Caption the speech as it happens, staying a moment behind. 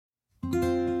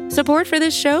Support for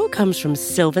this show comes from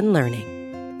Sylvan Learning.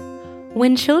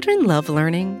 When children love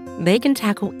learning, they can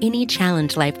tackle any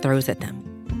challenge life throws at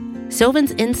them.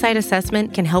 Sylvan's Insight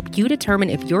Assessment can help you determine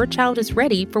if your child is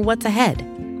ready for what's ahead.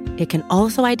 It can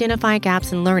also identify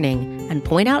gaps in learning and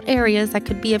point out areas that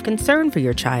could be of concern for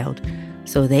your child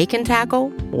so they can tackle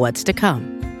what's to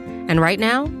come. And right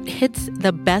now, it's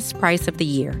the best price of the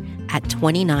year at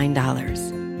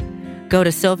 $29. Go to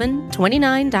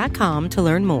sylvan29.com to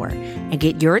learn more and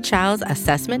get your child's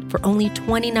assessment for only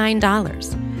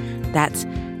 $29. That's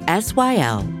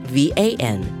SYLVAN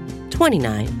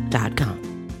 29.com.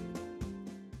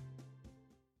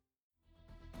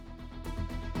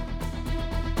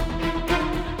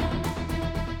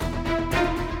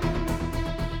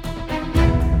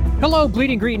 Hello,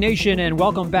 Bleeding Green Nation, and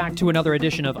welcome back to another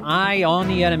edition of Eye on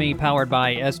the Enemy, powered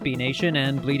by SB Nation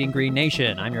and Bleeding Green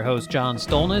Nation. I'm your host, John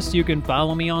Stolnis. You can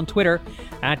follow me on Twitter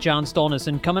at John Stolnis.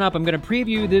 And coming up, I'm going to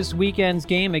preview this weekend's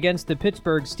game against the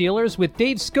Pittsburgh Steelers with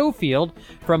Dave Schofield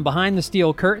from Behind the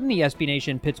Steel Curtain, the SB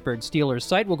Nation Pittsburgh Steelers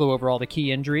site. We'll go over all the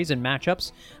key injuries and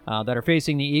matchups that are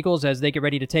facing the Eagles as they get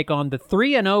ready to take on the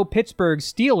 3-0 Pittsburgh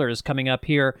Steelers coming up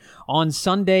here on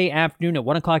Sunday afternoon at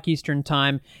 1 o'clock Eastern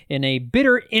Time in a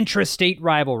bitter intrastate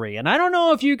rivalry. And I don't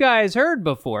know if you guys heard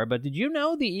before, but did you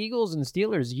know the Eagles and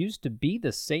Steelers used to be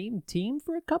the same team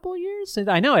for a couple of years?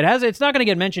 I know it's not going to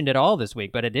get mentioned at all this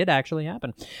week, but it did actually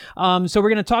happen. So we're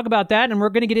going to talk about that, and we're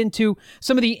going to get into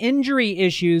some of the injury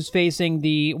issues facing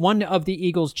one of the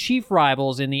Eagles' chief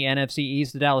rivals in the NFC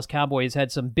East. The Dallas Cowboys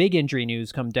had some big injury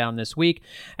news come down this week,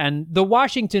 and the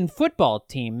Washington football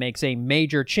team makes a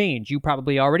major change. You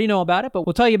probably already know about it, but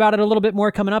we'll tell you about it a little bit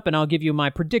more coming up, and I'll give you my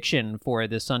prediction for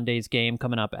this Sunday's game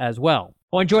coming up as well.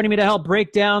 And joining me to help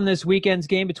break down this weekend's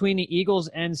game between the Eagles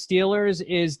and Steelers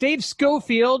is Dave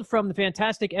Schofield from the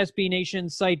fantastic SB Nation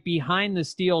site Behind the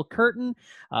Steel Curtain.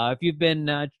 If you've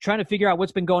been trying to figure out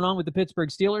what's been going on with the Pittsburgh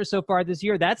Steelers so far this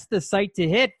year, that's the site to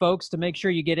hit, folks, to make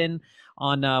sure you get in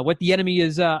on what the enemy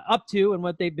is up to and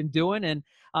what they've been doing. And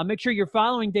make sure you're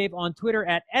following Dave on Twitter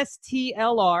at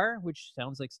STLR, which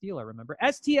sounds like Steeler, remember?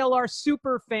 STLR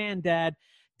Super Fan Dad.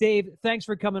 Dave, thanks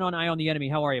for coming on Eye on the Enemy.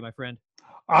 How are you, my friend?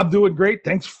 I'm doing great.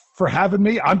 Thanks for having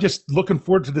me. I'm just looking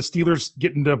forward to the Steelers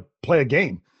getting to play a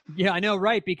game. Yeah, I know,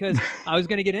 right? Because I was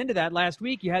going to get into that last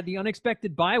week. You had the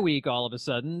unexpected bye week all of a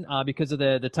sudden because of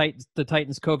the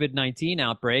Titans COVID-19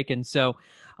 outbreak. And so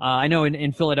I know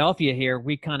in Philadelphia here,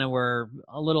 we kind of were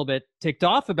a little bit ticked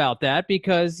off about that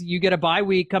because you get a bye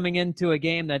week coming into a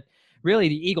game that really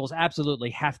the Eagles absolutely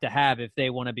have to have if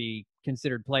they want to be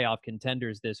considered playoff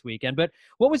contenders this weekend. But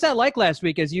what was that like last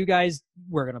week as you guys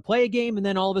were going to play a game and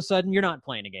then all of a sudden you're not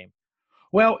playing a game?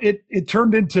 Well, it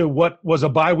turned into what was a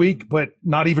bye week, but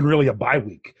not even really a bye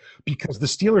week because the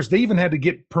Steelers, they even had to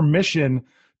get permission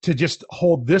to just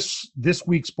hold this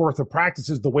week's worth of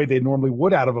practices the way they normally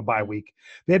would out of a bye week.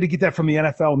 They had to get that from the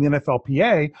NFL and the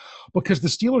NFLPA because the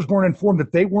Steelers weren't informed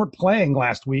that they weren't playing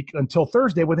last week until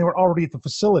Thursday when they were already at the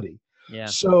facility. Yeah.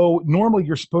 So normally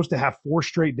you're supposed to have 4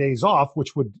 straight days off,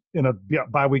 which would, in a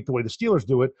bye week, the way the Steelers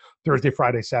do it, Thursday,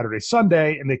 Friday, Saturday,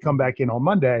 Sunday, and they come back in on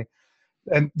Monday.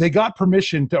 And they got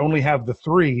permission to only have the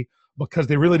 3 because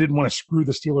they really didn't want to screw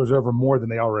the Steelers over more than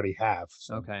they already have.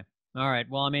 So. Okay. All right.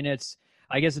 Well, I mean,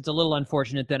 I guess it's a little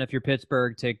unfortunate then if you're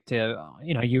Pittsburgh to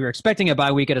you're expecting a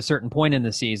bye week at a certain point in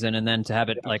the season and then to have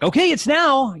it like, okay, it's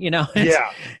now,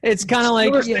 it's kind of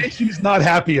like Steelers Nation's not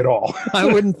happy at all. I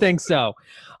wouldn't think so.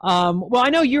 Well, I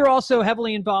know you're also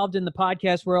heavily involved in the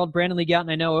podcast world. Brandon Lee Gowton,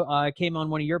 I know, came on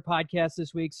one of your podcasts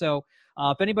this week. So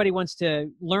if anybody wants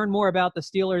to learn more about the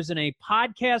Steelers in a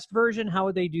podcast version, how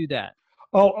would they do that?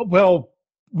 Oh, well,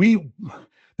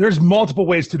 there's multiple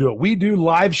ways to do it. We do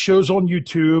live shows on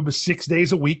YouTube 6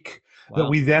 days a week. Wow. That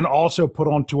we then also put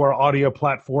onto our audio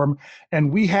platform.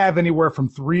 And we have anywhere from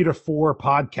 3 to 4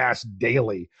 podcasts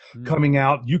daily coming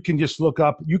out. You can just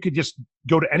you could just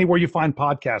go to anywhere you find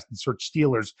podcasts and search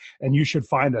Steelers and you should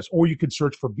find us. Or you could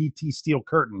search for BT Steel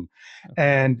Curtain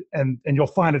and you'll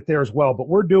find it there as well. But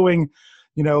we're doing,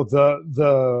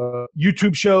 the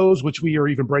YouTube shows, which we are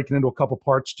even breaking into a couple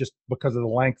parts just because of the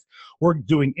length. We're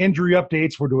doing injury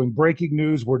updates. We're doing breaking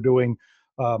news. We're doing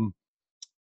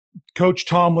Coach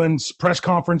Tomlin's press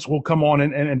conference. We'll come on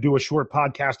and do a short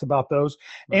podcast about those.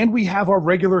 And we have our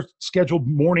regular scheduled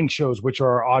morning shows, which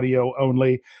are audio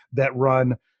only, that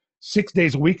run 6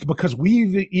 days a week because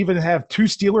we even have 2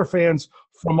 Steeler fans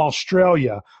from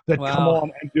Australia that come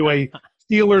on and do a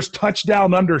Steelers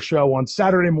Touchdown Under show on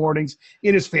Saturday mornings.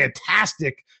 It is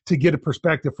fantastic to get a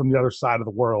perspective from the other side of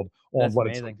the world on what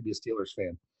it's like to be a Steelers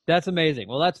fan. That's amazing.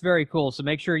 Well, that's very cool. So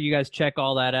make sure you guys check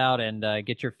all that out and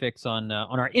get your fix on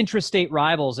our intrastate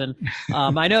rivals. And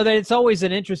I know that it's always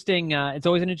an interesting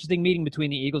meeting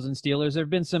between the Eagles and Steelers. There have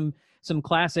been some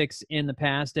classics in the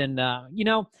past, and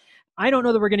I don't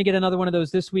know that we're going to get another one of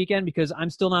those this weekend because I'm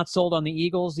still not sold on the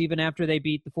Eagles, even after they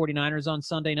beat the 49ers on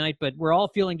Sunday night. But we're all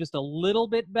feeling just a little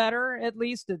bit better, at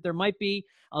least. That there might be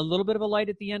a little bit of a light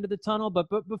at the end of the tunnel. But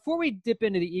before we dip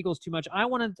into the Eagles too much, I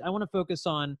want to focus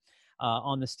on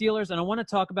the Steelers. And I want to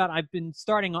talk about, I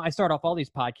start off all these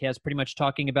podcasts pretty much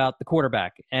talking about the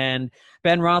quarterback. And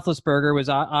Ben Roethlisberger was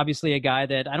obviously a guy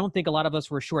that I don't think a lot of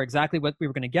us were sure exactly what we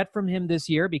were going to get from him this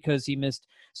year because he missed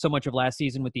so much of last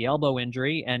season with the elbow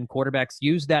injury, and quarterbacks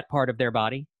use that part of their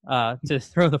body to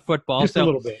throw the football. Just a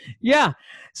little bit. Yeah.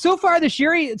 So far this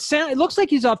year, it looks like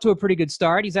he's off to a pretty good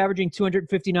start. He's averaging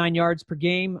 259 yards per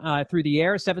game through the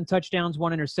air, 7 touchdowns,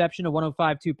 1 interception, a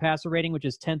 105.2 passer rating, which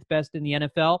is 10th best in the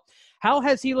NFL. How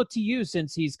has he looked to you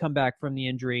since he's come back from the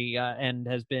injury and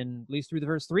has been, at least through the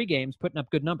first 3 games, putting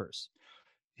up good numbers?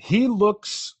 He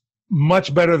looks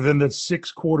much better than the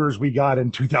 6 quarters we got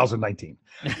in 2019.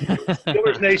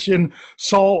 Steelers Nation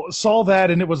saw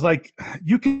that, and it was like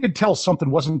you could tell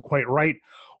something wasn't quite right.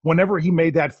 Whenever he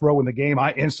made that throw in the game,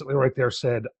 I instantly right there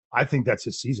said, I think that's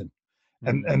his season.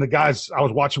 Mm-hmm. And the guys I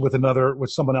was watching with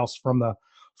someone else from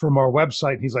our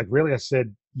website, and he's like, really? I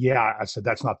said, yeah. I said,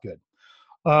 that's not good.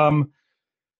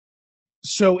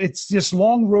 So it's this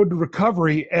long road to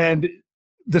recovery, and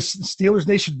the Steelers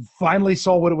Nation finally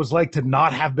saw what it was like to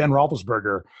not have Ben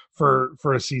Roethlisberger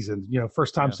for a season,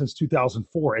 first time since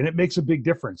 2004. And it makes a big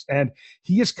difference. And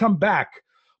he has come back.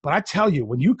 But I tell you,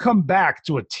 when you come back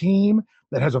to a team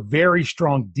that has a very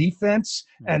strong defense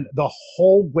and the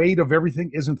whole weight of everything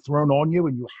isn't thrown on you,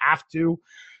 and you have to,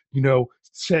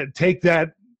 take that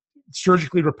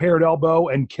surgically repaired elbow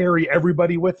and carry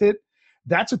everybody with it,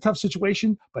 that's a tough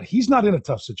situation. But he's not in a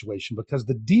tough situation because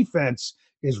the defense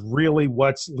is really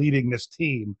what's leading this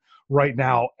team right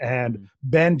now. And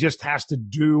Ben just has to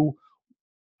do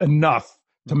enough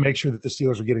to make sure that the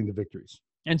Steelers are getting the victories.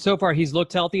 And so far, he's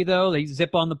looked healthy, though. They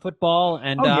zip on the football.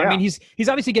 And, I mean, he's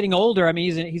obviously getting older. I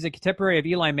mean, he's a contemporary of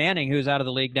Eli Manning, who's out of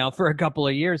the league now for a couple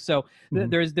of years. So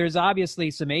there's obviously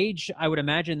some age, I would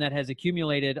imagine, that has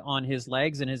accumulated on his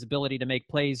legs and his ability to make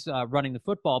plays running the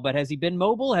football. But has he been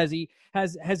mobile? Has he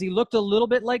looked a little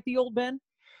bit like the old Ben?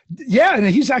 Yeah, and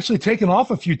he's actually taken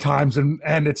off a few times, and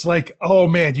it's like, oh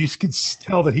man, you can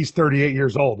tell that he's 38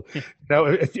 years old.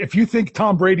 If you think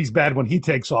Tom Brady's bad when he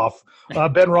takes off,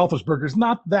 Ben Roethlisberger's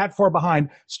not that far behind,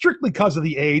 strictly because of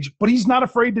the age, but he's not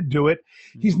afraid to do it.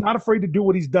 He's not afraid to do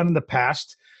what he's done in the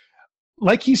past.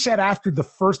 Like he said after the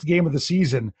first game of the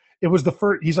season, it was the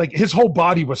first. He's like, his whole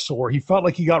body was sore. He felt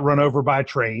like he got run over by a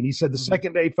train. He said the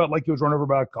second day he felt like he was run over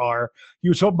by a car. He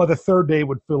was hoping by the third day it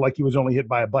would feel like he was only hit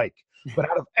by a bike. But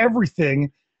out of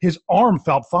everything, his arm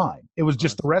felt fine. It was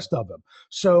just the rest of him.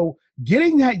 So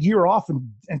getting that year off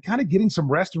and kind of getting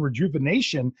some rest and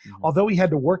rejuvenation, although he had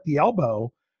to work the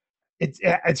elbow,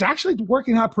 it's actually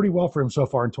working out pretty well for him so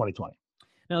far in 2020.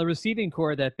 Now, the receiving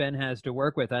core that Ben has to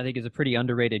work with, I think, is a pretty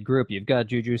underrated group. You've got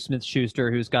Juju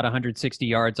Smith-Schuster, who's got 160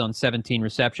 yards on 17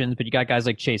 receptions, but you got guys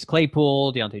like Chase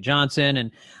Claypool, Deontay Johnson, and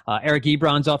Eric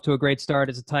Ebron's off to a great start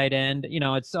as a tight end.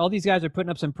 It's all these guys are putting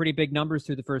up some pretty big numbers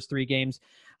through the first 3 games.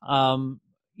 How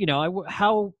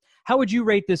would you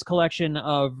rate this collection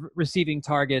of receiving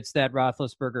targets that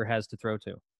Roethlisberger has to throw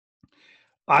to?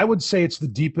 I would say it's the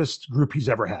deepest group he's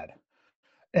ever had.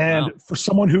 And for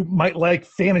someone who might like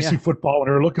fantasy football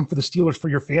and are looking for the Steelers for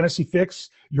your fantasy fix,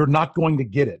 you're not going to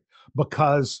get it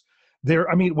because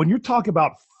when you're talking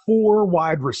about 4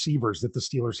 wide receivers that the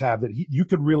Steelers have, that you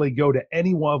could really go to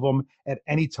any one of them at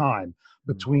any time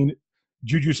between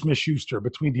Juju Smith-Schuster,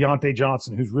 between Deontay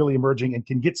Johnson, who's really emerging and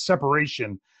can get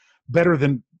separation better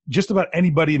than just about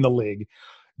anybody in the league.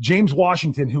 James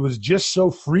Washington, who is just so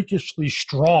freakishly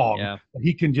strong that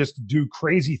he can just do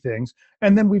crazy things.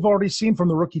 And then we've already seen from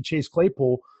the rookie Chase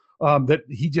Claypool that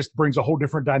he just brings a whole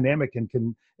different dynamic and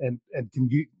can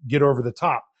get over the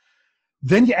top.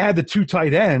 Then you add the 2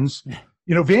 tight ends.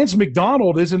 Vance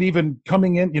McDonald isn't even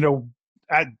coming in.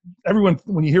 Everyone,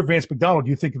 when you hear Vance McDonald,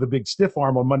 you think of the big stiff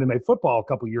arm on Monday Night Football a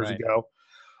couple of years ago.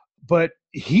 But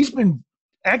he's been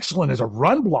excellent as a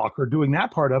run blocker doing that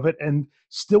part of it and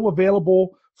still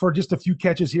available for just a few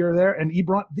catches here or there. And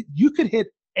Ebron, you could hit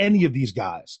any of these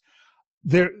guys.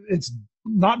 It's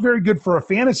not very good for a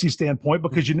fantasy standpoint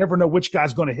because you never know which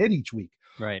guy's going to hit each week.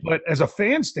 Right. But as a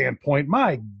fan standpoint,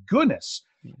 my goodness,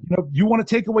 you want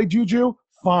to take away Juju?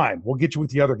 Fine. We'll get you with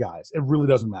the other guys. It really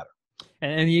doesn't matter.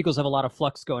 And the Eagles have a lot of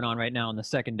flux going on right now in the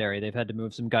secondary. They've had to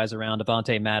move some guys around.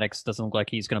 Devontae Maddox doesn't look like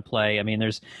he's going to play. I mean,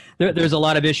 there's a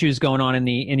lot of issues going on in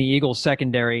the Eagles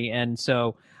secondary, and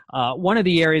so one of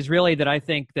the areas really that I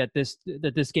think that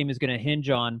this game is going to hinge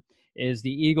on is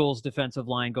the Eagles' defensive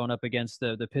line going up against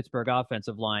the Pittsburgh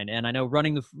offensive line. And I know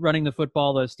running the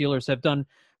football, the Steelers have done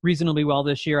reasonably well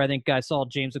this year. I think I saw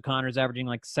James O'Connor's averaging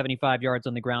like 75 yards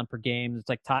on the ground per game. It's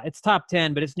like it's top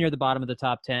 10, but it's near the bottom of the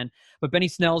top 10. But Benny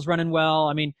Snell's running well.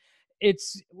 I mean,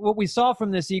 it's what we saw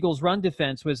from this Eagles run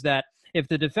defense was that if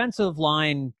the defensive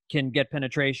line can get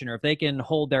penetration, or if they can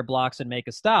hold their blocks and make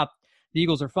a stop, the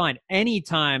Eagles are fine.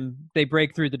 Anytime they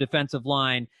break through the defensive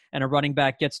line and a running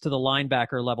back gets to the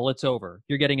linebacker level, it's over.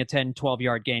 You're getting a 10,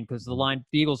 12-yard gain because the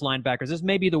Eagles linebackers, this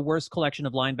may be the worst collection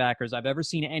of linebackers I've ever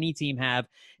seen any team have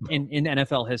in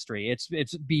NFL history.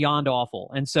 It's beyond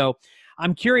awful. And so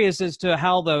I'm curious as to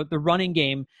how the running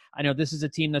game, I know this is a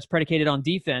team that's predicated on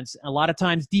defense. A lot of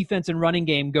times defense and running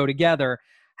game go together.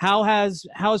 Has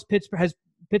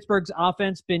Pittsburgh's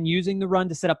offense been using the run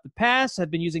to set up the pass, have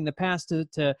been using the pass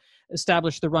to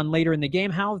establish the run later in the game?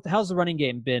 How's the running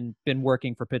game been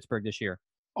working for Pittsburgh this year?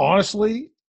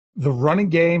 Honestly, the running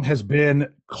game has been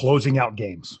closing out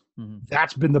games. Mm-hmm.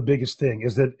 That's been the biggest thing,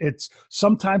 is that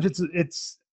sometimes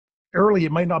it's early,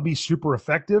 it might not be super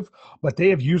effective, but they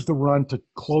have used the run to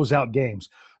close out games.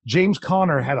 James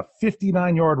Conner had a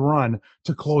 59-yard run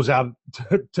to close out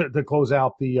to close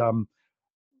out the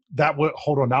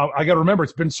hold on now. I got to remember,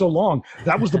 it's been so long.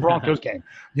 That was the Broncos game.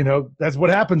 You know, that's what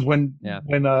happens when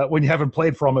you haven't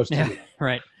played for almost 2 years.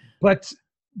 Right. But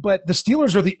the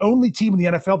Steelers are the only team in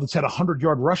the NFL that's had a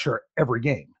 100-yard rusher every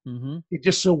game. Mm-hmm. It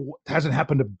just so hasn't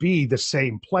happened to be the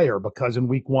same player, because in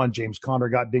week 1, James Conner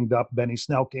got dinged up. Benny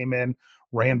Snell came in,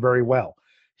 ran very well.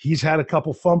 He's had a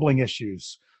couple fumbling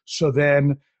issues. So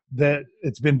then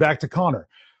it's been back to Conner.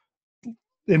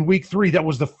 In week 3, that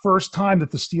was the first time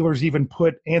that the Steelers even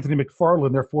put Anthony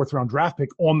McFarland, their 4th-round draft pick,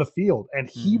 on the field. And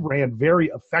he ran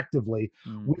very effectively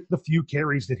with the few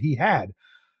carries that he had.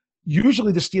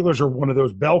 Usually the Steelers are one of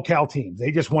those bell cow teams.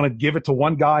 They just want to give it to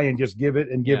one guy and just give it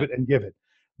and give it and give it.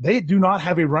 They do not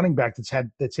have a running back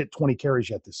that's hit 20 carries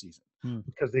yet this season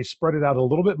because they spread it out a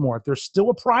little bit more. They're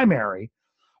still a primary,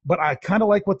 but I kind of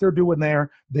like what they're doing there.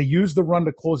 They use the run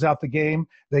to close out the game.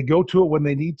 They go to it when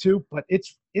they need to, but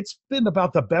it's been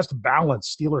about the best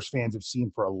balance Steelers fans have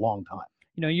seen for a long time.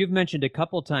 You know, you've mentioned a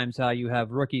couple times how you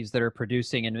have rookies that are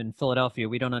producing, and in Philadelphia,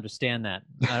 we don't understand that.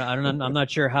 I'm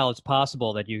not sure how it's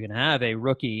possible that you can have a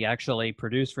rookie actually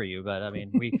produce for you. But I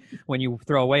mean, when you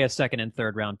throw away a 2nd and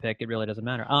 3rd round pick, it really doesn't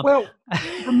matter. Well,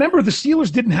 remember, the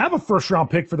Steelers didn't have a 1st round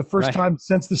pick for the first time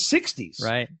since the 60s.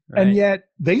 Right. And yet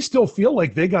they still feel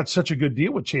like they got such a good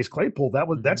deal with Chase Claypool.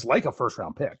 That's like a 1st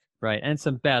round pick. Right, and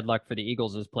some bad luck for the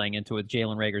Eagles is playing into with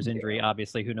Jalen Reagor's injury. Yeah.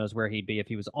 Obviously, who knows where he'd be if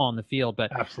he was on the field.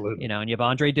 But absolutely, you know, and you have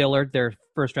Andre Dillard, their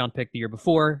 1st round pick the year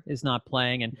before, is not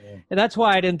playing, and that's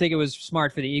why I didn't think it was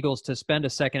smart for the Eagles to spend a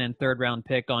 2nd and 3rd round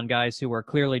pick on guys who are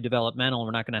clearly developmental and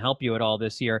are not going to help you at all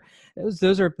this year.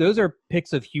 Those are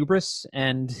picks of hubris,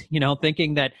 and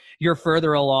thinking that you're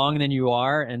further along than you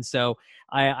are, and so.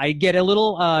 I get a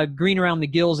little green around the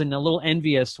gills and a little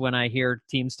envious when I hear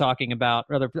teams talking about,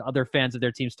 or other fans of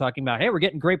their teams talking about, hey, we're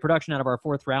getting great production out of our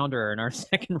 4th rounder and our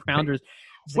 2nd rounders.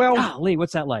 Well, golly,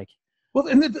 what's that like? Well,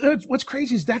 and what's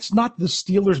crazy is that's not the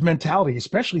Steelers' mentality,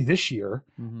 especially this year.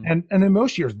 Mm-hmm. And in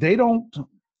most years, they don't,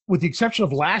 with the exception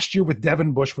of last year with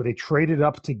Devin Bush, where they traded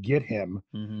up to get him,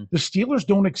 the Steelers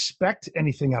don't expect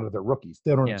anything out of their rookies.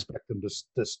 They don't expect them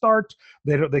to start.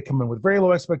 They come in with very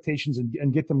low expectations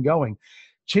and get them going.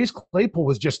 Chase Claypool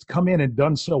has just come in and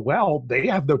done so well, they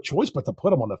have no choice but to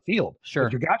put him on the field. Sure.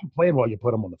 If your guys are playing well, you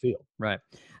put them on the field. Right.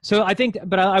 So I think,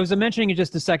 but I was mentioning it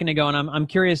just a second ago, and I'm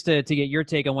curious to get your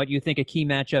take on what you think a key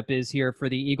matchup is here for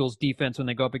the Eagles defense when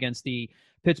they go up against the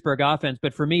Pittsburgh offense.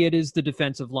 But for me, it is the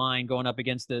defensive line going up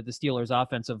against the Steelers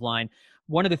offensive line.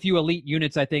 One of the few elite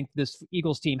units I think this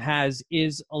Eagles team has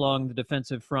is along the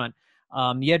defensive front.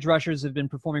 The edge rushers have been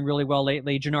performing really well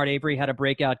lately. Jannard Avery had a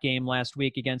breakout game last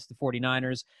week against the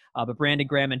 49ers, but Brandon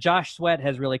Graham and Josh Sweat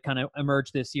has really kind of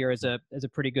emerged this year as a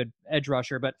pretty good edge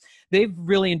rusher. But they've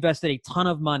really invested a ton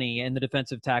of money in the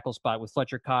defensive tackle spot with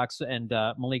Fletcher Cox and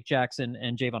Malik Jackson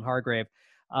and Javon Hargrave.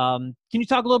 Can you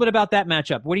talk a little bit about that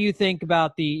matchup? What do you think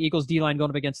about the Eagles D-line going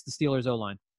up against the Steelers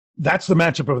O-line? That's the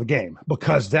matchup of the game,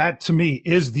 because that, to me,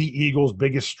 is the Eagles'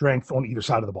 biggest strength on either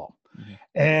side of the ball. Mm-hmm.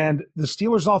 And the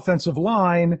Steelers' offensive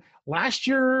line last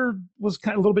year was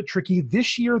kind of a little bit tricky.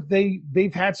 This year,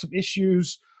 they've had some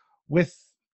issues with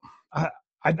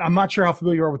I'm not sure how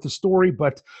familiar you are with the story,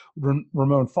 but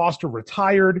Ramon Foster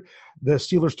retired. The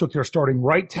Steelers took their starting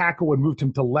right tackle and moved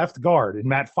him to left guard in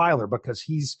Matt Filer because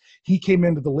he came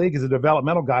into the league as a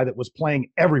developmental guy that was playing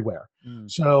everywhere.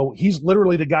 So he's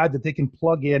literally the guy that they can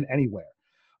plug in anywhere.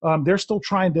 They're still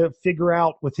trying to figure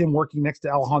out with him working next to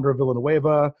Alejandro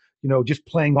Villanueva, just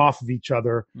playing off of each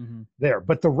other there.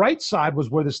 But the right side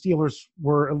was where the Steelers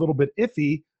were a little bit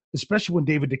iffy, especially when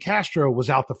David DeCastro was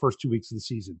out the first 2 weeks of the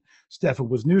season. Stefan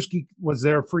Wisniewski was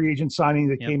their free agent signing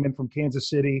that came in from Kansas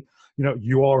City.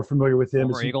 You all are familiar with him.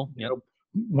 Former Eagle.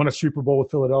 Won a Super Bowl with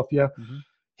Philadelphia.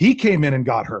 He came in and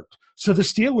got hurt. So the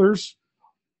Steelers,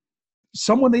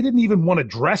 someone they didn't even want to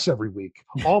dress every week,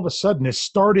 all of a sudden is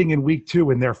starting in week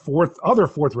 2 in their fourth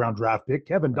round draft pick,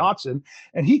 Kevin Dotson,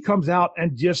 and he comes out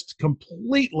and just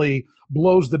completely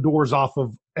blows the doors off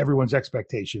of everyone's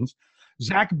expectations.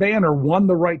 Zach Banner won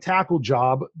the right tackle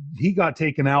job. He got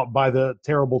taken out by the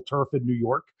terrible turf in New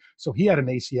York, so he had an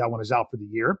ACL when he was out for the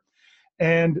year.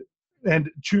 And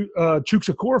Chuks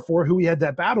Okorafor, who he had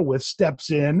that battle with, steps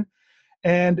in,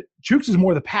 and Chuks is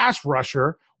more the pass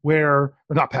rusher,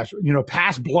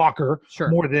 pass blocker,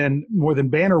 more than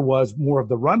Banner was, more of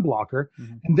the run blocker,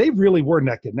 and they really were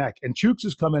neck and neck. And Chuks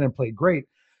has come in and played great.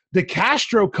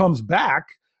 DeCastro comes back.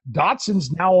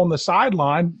 Dotson's now on the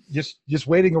sideline, just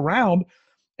waiting around,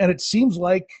 and it seems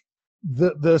like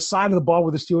the side of the ball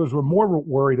where the Steelers were more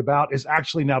worried about is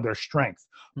actually now their strength.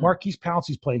 Marquise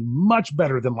Pouncey's playing much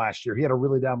better than last year. He had a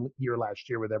really down year last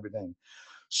year with everything.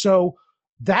 So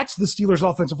that's the Steelers'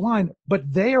 offensive line,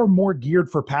 but they are more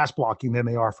geared for pass blocking than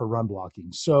they are for run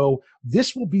blocking. So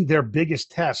this will be their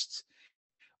biggest test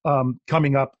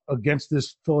coming up against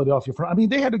this Philadelphia front. I mean,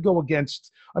 they had to go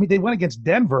against – they went against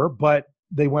Denver, but –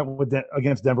 they went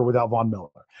against Denver without Von Miller.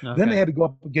 Okay. Then they had to go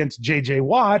up against J.J.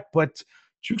 Watt, but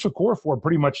Chuks Okorafor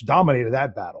pretty much dominated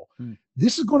that battle.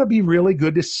 This is going to be really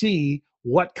good to see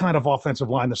what kind of offensive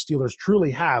line the Steelers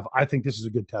truly have. I think this is a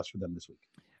good test for them this week.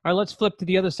 All right, let's flip to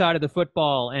the other side of the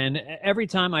football. And every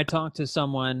time I talk to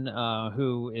someone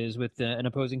who is with an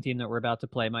opposing team that we're about to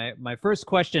play, my first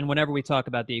question whenever we talk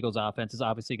about the Eagles offense is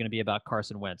obviously going to be about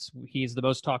Carson Wentz. He's the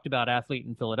most talked about athlete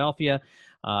in Philadelphia.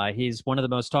 He's one of the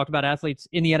most talked about athletes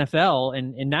in the NFL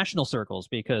and in national circles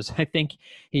because I think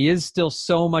he is still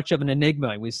so much of an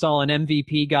enigma. We saw an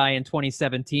MVP guy in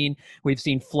 2017. We've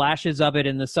seen flashes of it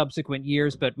in the subsequent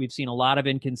years, but we've seen a lot of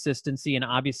inconsistency. And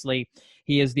obviously,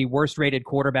 he is the worst rated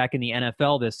quarterback in the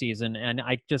NFL this season. And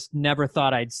I just never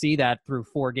thought I'd see that through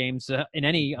 4 games in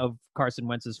any of Carson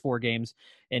Wentz's 4 games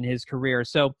in his career.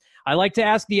 So I like to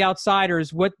ask the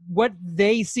outsiders what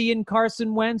they see in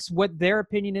Carson Wentz, what their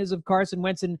opinion is of Carson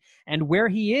Wentz, and where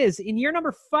he is in year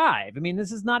number 5. I mean,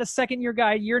 this is not a second-year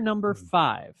guy, year number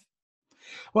 5.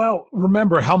 Well,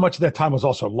 remember how much of that time was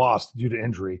also lost due to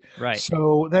injury. Right.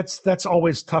 So that's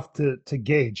always tough to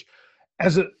gauge.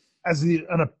 As an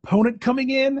opponent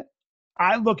coming in,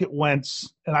 I look at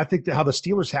Wentz, and I think that how the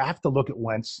Steelers have to look at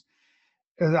Wentz,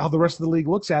 and how the rest of the league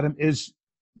looks at him is,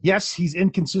 yes, he's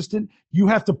inconsistent. You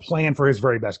have to plan for his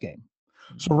very best game.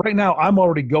 So right now, I'm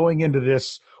already going into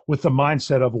this with the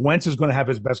mindset of Wentz is going to have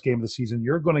his best game of the season.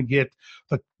 You're going to get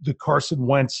the Carson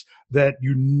Wentz that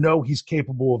he's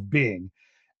capable of being.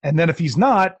 And then if he's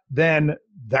not, then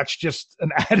that's just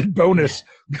an added bonus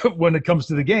when it comes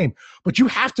to the game. But you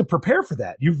have to prepare for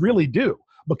that. You really do,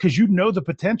 because you know the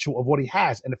potential of what he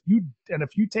has. And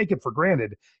if you take it for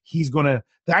granted,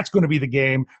 that's going to be the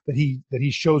game that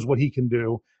he shows what he can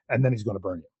do, and then he's going to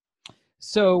burn you.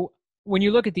 So when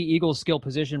you look at the Eagles' skill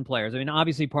position players, I mean,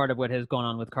 obviously part of what has gone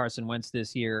on with Carson Wentz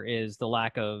this year is the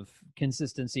lack of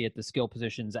consistency at the skill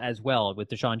positions as well, with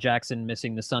Deshaun Jackson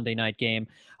missing the Sunday night game.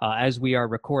 As we are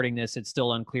recording this, it's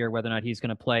still unclear whether or not he's going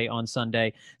to play on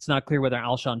Sunday. It's not clear whether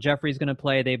Alshon Jeffrey is going to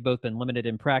play. They've both been limited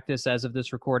in practice as of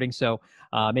this recording, so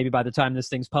maybe by the time this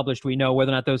thing's published, we know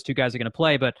whether or not those 2 guys are going to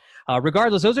play. But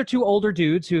regardless, those are 2 older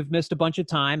dudes who've missed a bunch of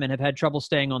time and have had trouble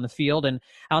staying on the field. And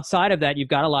outside of that, you've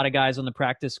got a lot of guys on the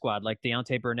practice squad, like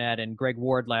Deontay Burnett and Greg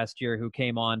Ward last year, who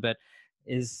came on, but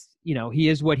he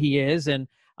is what he is. And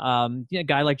a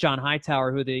guy like John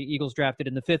Hightower, who the Eagles drafted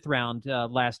in the 5th round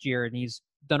last year, and he's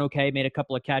done okay, made a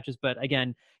couple of catches. But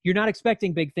again, you're not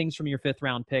expecting big things from your 5th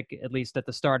round pick, at least at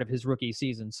the start of his rookie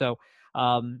season. So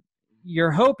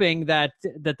you're hoping that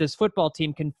this football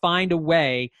team can find a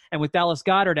way, and with Dallas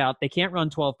Goedert out, they can't run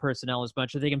 12 personnel as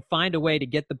much, so they can find a way to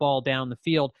get the ball down the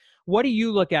field. What do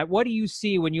you look at? What do you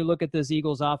see when you look at this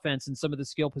Eagles offense and some of the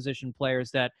skill position players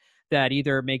that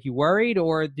either make you worried,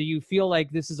 or do you feel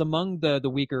like this is among the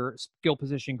weaker skill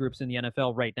position groups in the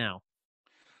NFL right now?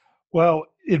 Well,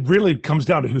 it really comes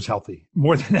down to who's healthy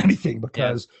more than anything,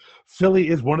 because Philly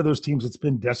is one of those teams that's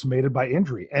been decimated by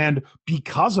injury. And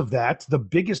because of that, the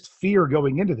biggest fear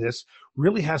going into this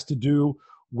really has to do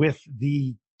with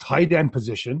the tight end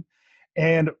position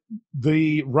and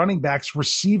the running backs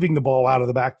receiving the ball out of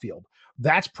the backfield.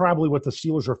 That's probably what the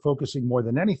Steelers are focusing more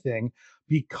than anything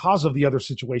because of the other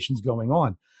situations going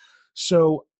on.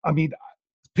 So, I mean,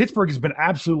 Pittsburgh has been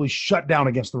absolutely shut down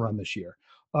against the run this year.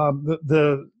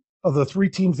 Of the three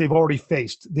teams they've already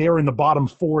faced, they're in the bottom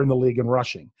 4 in the league in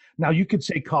rushing. Now, you could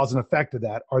say cause and effect of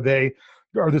that. Are the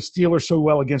Steelers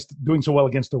doing so well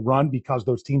against the run because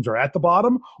those teams are at the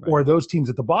bottom, right, or are those teams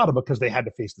at the bottom because they had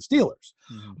to face the Steelers?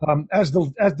 Mm-hmm. As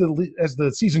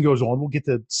the season goes on, we'll get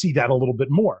to see that a little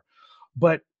bit more.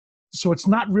 But so it's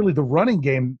not really the running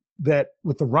game that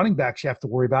with the running backs you have to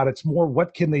worry about. It's more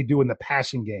what can they do in the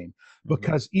passing game,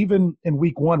 because even in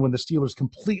week 1, when the Steelers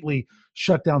completely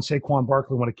shut down Saquon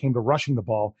Barkley when it came to rushing the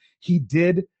ball, he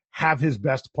did have his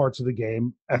best parts of the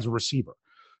game as a receiver.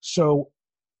 So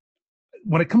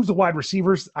when it comes to wide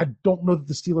receivers, I don't know that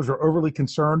the Steelers are overly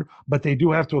concerned, but they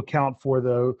do have to account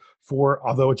for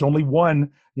although it's only one,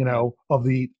 of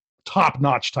the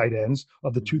top-notch tight ends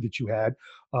of the 2 that you had,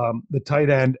 the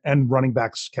tight end and running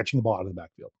backs catching the ball out of the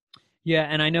backfield. Yeah,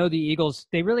 and I know the Eagles,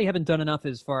 they really haven't done enough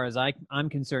as far as I'm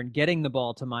concerned, getting the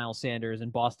ball to Miles Sanders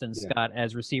and Boston Scott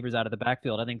as receivers out of the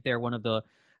backfield. I think they're one of the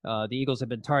Eagles have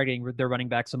been targeting their running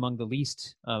backs among the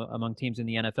least among teams in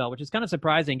the NFL, which is kind of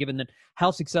surprising given that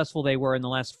how successful they were in the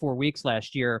last 4 weeks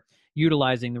last year,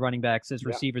 utilizing the running backs as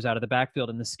receivers out of the backfield,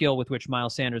 and the skill with which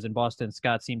Miles Sanders and Boston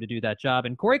Scott seem to do that job.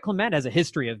 And Corey Clement has a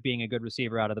history of being a good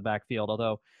receiver out of the backfield,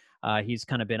 although he's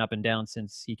kind of been up and down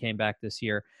since he came back this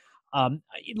year.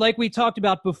 Like we talked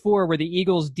about before, where the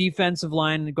Eagles' defensive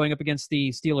line going up against the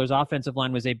Steelers' offensive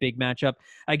line was a big matchup.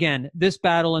 Again, this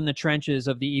battle in the trenches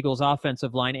of the Eagles'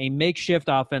 offensive line, a makeshift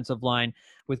offensive line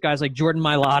with guys like Jordan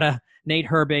Mailata, Nate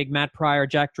Herbig, Matt Pryor,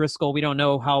 Jack Driscoll. We don't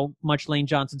know how much Lane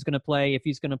Johnson's going to play, if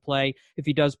he's going to play. If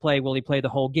he does play, will he play the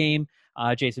whole game?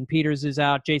 Jason Peters is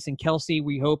out. Jason Kelsey,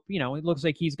 we hope, it looks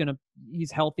like he's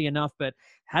healthy enough, but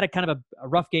had a kind of a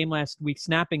rough game last week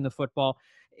snapping the football.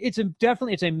 It's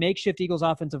a makeshift Eagles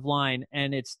offensive line,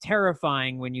 and it's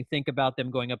terrifying when you think about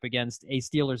them going up against a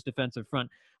Steelers defensive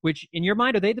front, which in your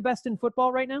mind, are they the best in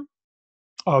football right now?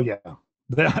 Oh, yeah.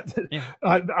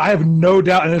 I have no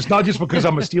doubt, and it's not just because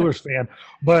I'm a Steelers fan,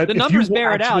 but the numbers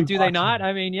bear it out, do they not?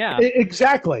 I mean, yeah.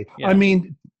 Exactly. Yeah. I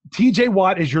mean, TJ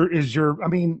Watt is your I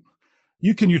mean,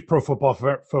 you can use Pro Football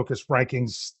Focus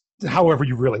rankings however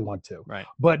you really want to. Right.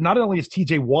 But not only is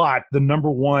TJ Watt the number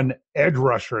 1 edge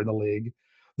rusher in the league,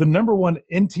 the number 1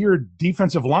 interior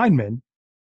defensive lineman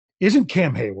isn't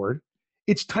Cam Hayward.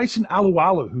 It's Tyson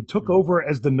Alualu, who took over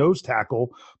as the nose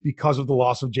tackle because of the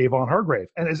loss of Javon Hargrave,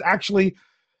 and is actually,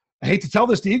 I hate to tell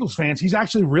this to Eagles fans, he's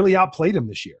actually really outplayed him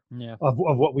this year of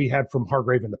what we had from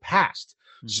Hargrave in the past.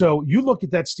 Mm-hmm. So you look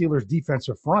at that Steelers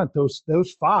defensive front, those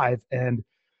 5, and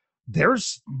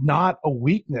there's not a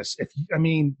weakness.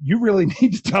 You really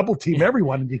need to double team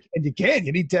everyone, and you can.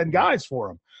 You need 10 guys for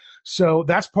them. So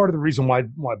that's part of the reason why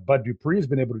Bud Dupree has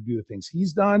been able to do the things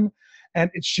he's done. And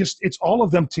it's all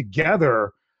of them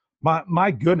together.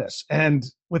 My goodness. And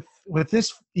with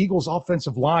this Eagles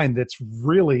offensive line, that's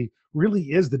really,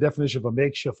 really is the definition of a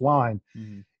makeshift line.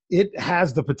 Mm-hmm. It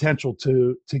has the potential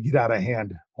to get out of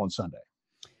hand on Sunday.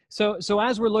 So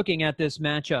as we're looking at this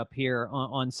matchup here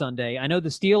on Sunday, I know the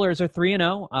Steelers are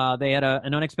 3-0. They had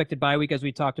an unexpected bye week, as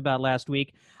we talked about last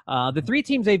week. The 3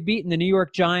 teams they've beaten, the New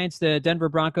York Giants, the Denver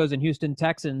Broncos, and Houston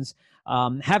Texans,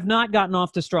 have not gotten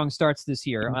off to strong starts this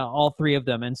year, all 3 of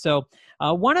them. And so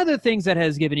one of the things that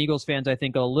has given Eagles fans, I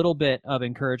think, a little bit of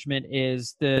encouragement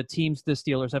is the teams the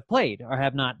Steelers have played or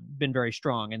have not been very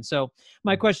strong. And so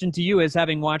my question to you is,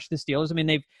 having watched the Steelers, I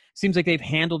mean, seems like they've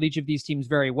handled each of these teams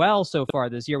very well so far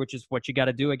this year, which is what you got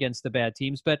to do against the bad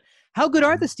teams. But how good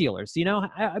are the Steelers?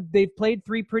 They've played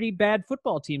 3 pretty bad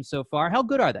football teams so far. How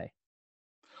good are they?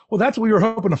 Well, that's what we were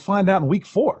hoping to find out in week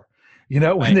 4,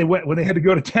 when they had to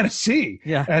go to Tennessee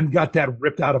and got that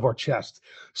ripped out of our chest.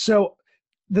 So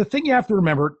the thing you have to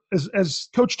remember is, as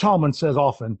Coach Tomlin says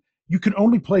often, you can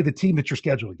only play the team that you're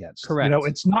scheduled against. Correct.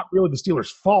 It's not really the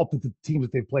Steelers' fault that the teams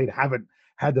that they've played haven't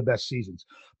had the best seasons.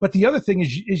 But the other thing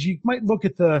is you might look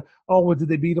at did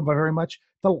they beat them by very much?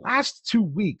 The last 2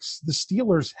 weeks, the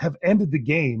Steelers have ended the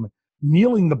game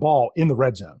kneeling the ball in the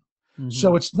red zone. Mm-hmm.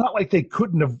 So it's not like they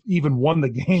couldn't have even won the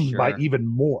game by even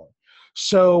more.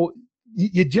 So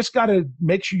you just got to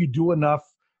make sure you do enough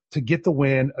to get the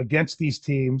win against these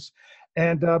teams.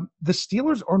 And the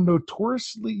Steelers are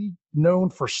notoriously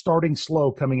known for starting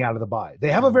slow coming out of the bye.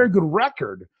 They have a very good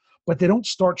record, but they don't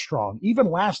start strong.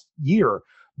 Even last year,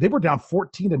 they were down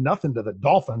 14-0 to the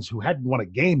Dolphins, who hadn't won a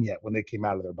game yet when they came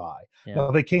out of their bye. Yeah.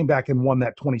 Now, they came back and won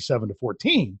that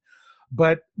 27-14.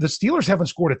 But the Steelers haven't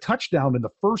scored a touchdown in the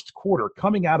first quarter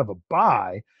coming out of a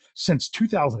bye since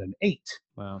 2008.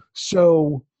 Wow.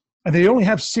 So, and they only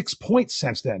have 6 points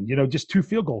since then, just 2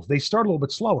 field goals. They start a little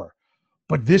bit slower.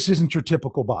 But this isn't your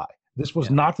typical bye. This was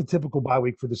not the typical bye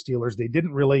week for the Steelers. They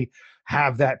didn't really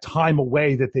have that time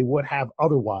away that they would have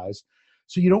otherwise.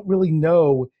 So you don't really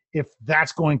know if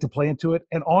that's going to play into it.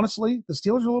 And honestly, the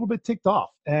Steelers are a little bit ticked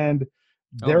off, and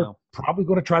they're probably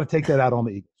going to try to take that out on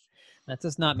the Eagles. That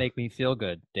does not make me feel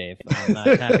good, Dave. I'm not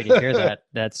happy to hear that.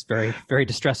 That's very, very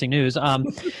distressing news.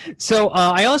 So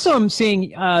I also am seeing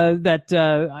that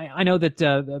I know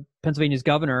that Pennsylvania's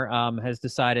governor has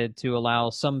decided to allow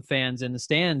some fans in the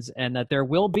stands, and that there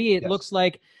will be, it looks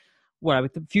like, a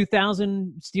few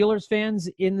thousand Steelers fans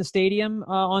in the stadium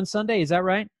on Sunday. Is that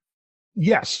right?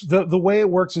 Yes. The way it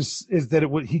works is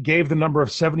that he gave the number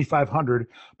of 7,500,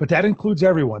 but that includes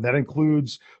everyone. That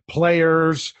includes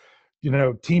players,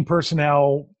 team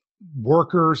personnel,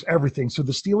 workers, everything. So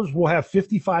the Steelers will have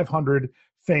 5,500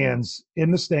 fans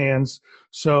in the stands.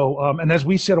 So, and as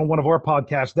we said on one of our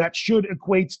podcasts, that should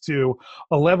equate to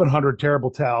 1,100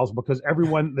 terrible towels, because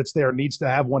everyone that's there needs to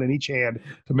have one in each hand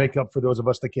to make up for those of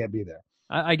us that can't be there.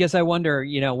 I guess I wonder,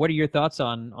 what are your thoughts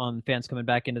on fans coming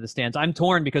back into the stands? I'm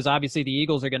torn, because obviously the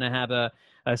Eagles are going to have a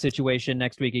situation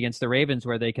next week against the Ravens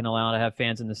where they can allow to have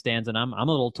fans in the stands, and I'm a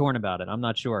little torn about it. I'm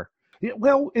not sure. Yeah,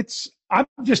 well, I'm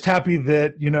just happy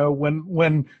that,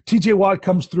 when TJ Watt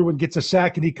comes through and gets a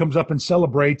sack and he comes up and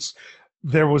celebrates,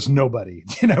 there was nobody,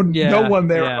 no one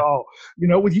there at all.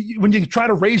 When you try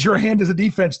to raise your hand as a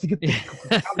defense to get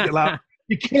the loud,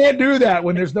 you can't do that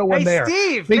when there's no one there.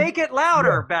 Steve, make it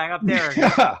louder back up there.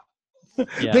 Yeah.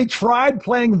 They tried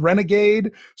playing Renegade.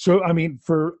 So,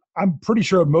 I'm pretty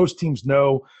sure most teams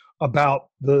know about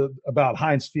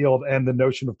Heinz Field and the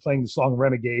notion of playing the song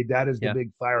Renegade. That is the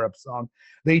big fire up song.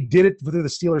 They did it for the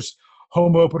Steelers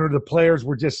home opener. The players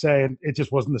were just saying it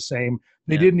just wasn't the same.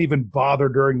 They didn't even bother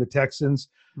during the Texans.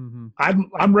 Mm-hmm.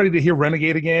 I'm ready to hear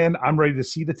Renegade again. I'm ready to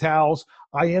see the towels.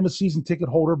 I am a season ticket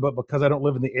holder, but because I don't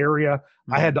live in the area,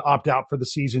 I had to opt out for the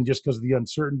season just because of the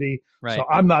uncertainty. Right. So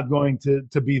I'm not going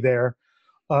to be there.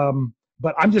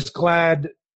 But I'm just glad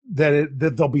that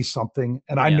there'll be something.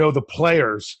 And I know the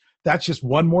players, that's just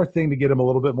one more thing to get them a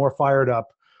little bit more fired up,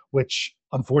 which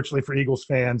unfortunately for Eagles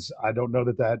fans, I don't know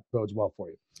that bodes well for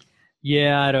you.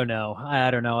 Yeah, I don't know.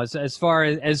 As far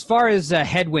as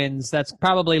headwinds, that's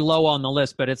probably low on the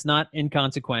list, but it's not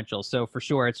inconsequential. So for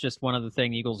sure, it's just one of the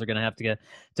things Eagles are going to have to get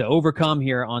to overcome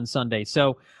here on Sunday.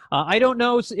 So I don't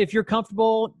know if you're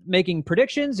comfortable making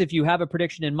predictions, if you have a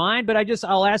prediction in mind, but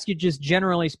I'll ask you, just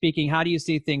generally speaking, how do you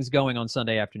see things going on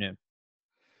Sunday afternoon?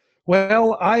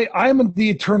 Well, I'm the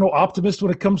eternal optimist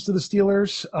when it comes to the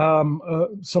Steelers.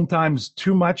 Sometimes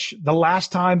too much. The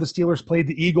last time the Steelers played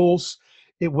the Eagles,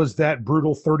 it was that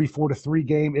brutal 34-3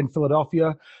 game in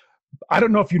Philadelphia. I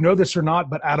don't know if you know this or not,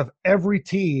 but out of every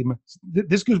team,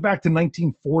 this goes back to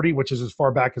 1940, which is as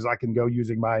far back as I can go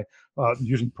using my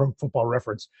using Pro Football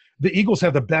Reference. The Eagles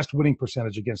have the best winning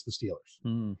percentage against the Steelers.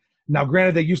 Mm. Now,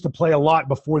 granted, they used to play a lot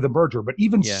before the merger, but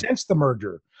even since the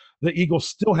merger, the Eagles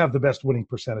still have the best winning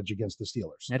percentage against the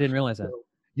Steelers. I didn't realize that.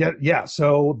 So, yeah.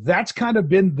 So that's kind of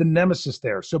been the nemesis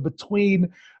there. So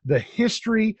between the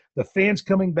history, the fans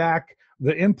coming back,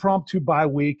 the impromptu bye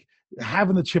week,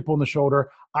 having the chip on the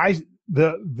shoulder,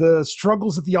 the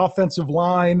struggles at the offensive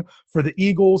line for the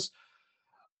Eagles,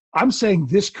 I'm saying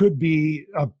this could be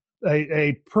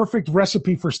a perfect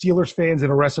recipe for Steelers fans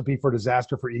and a recipe for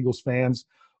disaster for Eagles fans.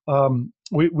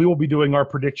 We will be doing our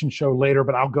prediction show later,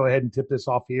 but I'll go ahead and tip this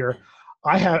off here.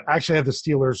 I actually have the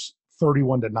Steelers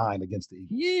 31-9 against the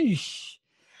Eagles. Yeesh.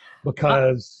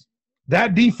 Because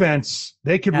that defense,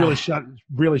 they could really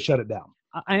shut it down.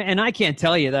 And I can't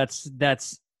tell you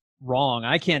that's wrong.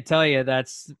 I can't tell you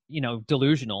that's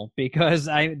delusional, because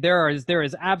there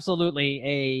is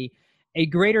absolutely a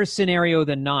greater scenario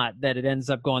than not that it ends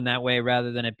up going that way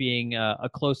rather than it being a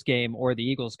close game or the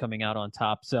Eagles coming out on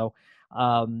top. So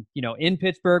in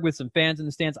Pittsburgh with some fans in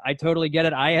the stands, I totally get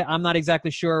it. I'm not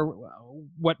exactly sure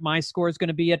what my score is going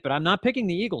to be yet, but I'm not picking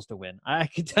the Eagles to win. I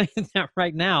can tell you that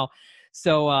right now.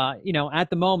 So at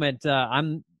the moment,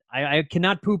 I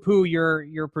cannot poo-poo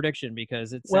your prediction,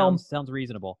 because it sounds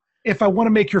reasonable. If I want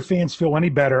to make your fans feel any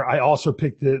better, I also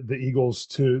picked the Eagles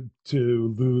to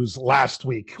to lose last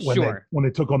week when they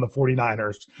took on the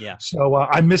 49ers. Yeah. So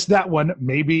I missed that one.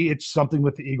 Maybe it's something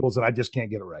with the Eagles that I just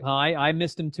can't get it right. I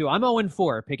missed them too. I'm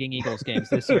 0-4 picking Eagles games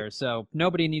this year, so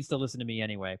nobody needs to listen to me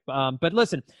anyway. But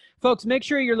listen, folks, make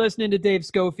sure you're listening to Dave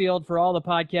Schofield for all the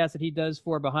podcasts that he does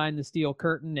for Behind the Steel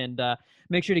Curtain, and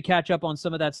make sure to catch up on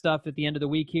some of that stuff at the end of the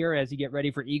week here as you get ready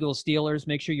for Eagles Steelers.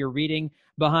 Make sure you're reading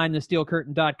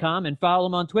BehindTheSteelCurtain.com and follow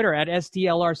him on Twitter at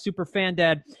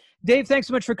STLRSuperFanDad. Dave, thanks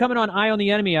so much for coming on Eye on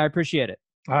the Enemy. I appreciate it.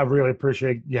 I really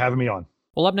appreciate you having me on.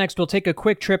 Well, up next, we'll take a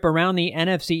quick trip around the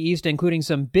NFC East, including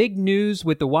some big news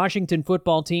with the Washington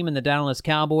football team and the Dallas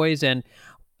Cowboys. And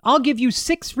I'll give you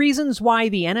 6 reasons why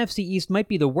the NFC East might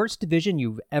be the worst division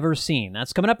you've ever seen.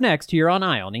 That's coming up next here on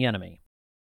Eye on the Enemy.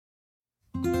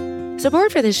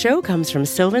 Support for this show comes from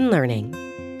Sylvan Learning.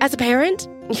 As a parent,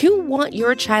 you want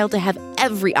your child to have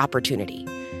every opportunity.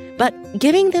 But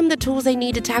giving them the tools they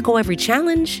need to tackle every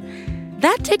challenge,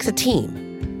 that takes a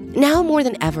team. Now more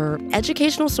than ever,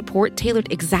 educational support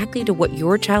tailored exactly to what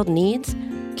your child needs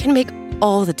can make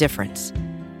all the difference.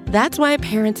 That's why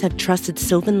parents have trusted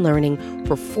Sylvan Learning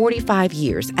for 45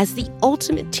 years as the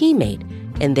ultimate teammate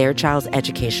in their child's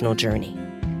educational journey,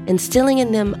 instilling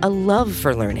in them a love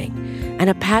for learning and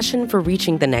a passion for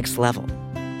reaching the next level.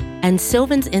 And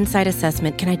Sylvan's Insight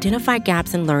Assessment can identify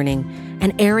gaps in learning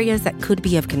and areas that could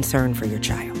be of concern for your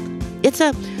child. It's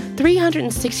a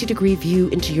 360-degree view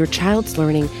into your child's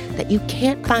learning that you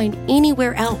can't find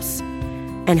anywhere else,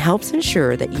 and helps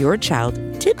ensure that your child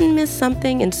didn't miss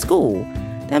something in school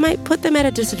that might put them at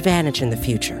a disadvantage in the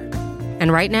future.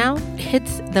 And right now,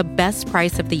 it's the best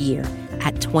price of the year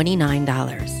at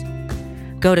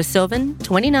 $29. Go to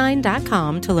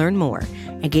sylvan29.com to learn more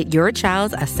and get your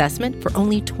child's assessment for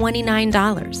only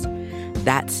 $29.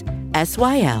 That's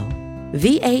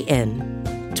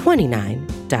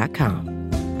SYLVAN29.com.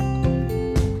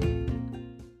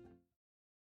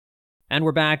 And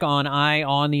we're back on Eye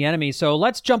on the Enemy. So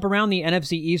let's jump around the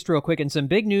NFC East real quick, and some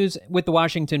big news with the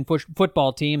Washington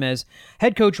football team as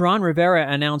head coach Ron Rivera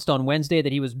announced on Wednesday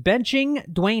that he was benching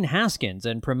Dwayne Haskins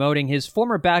and promoting his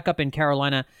former backup in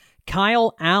Carolina,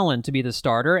 Kyle Allen, to be the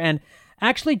starter. And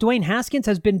actually, Dwayne Haskins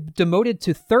has been demoted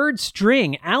to third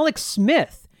string. Alex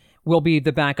Smith will be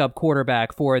the backup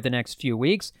quarterback for the next few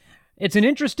weeks. It's an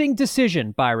interesting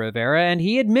decision by Rivera, and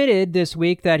he admitted this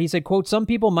week that he said, quote, "Some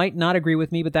people might not agree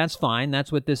with me, but that's fine.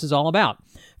 That's what this is all about.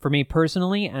 For me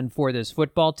personally and for this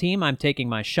football team, I'm taking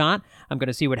my shot. I'm going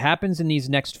to see what happens in these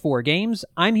next 4 games.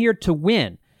 I'm here to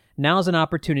win. Now's an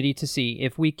opportunity to see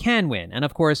if we can win." And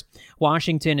of course,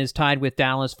 Washington is tied with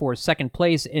Dallas for second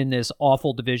place in this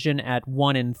awful division at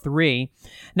 1-3.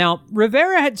 Now,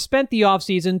 Rivera had spent the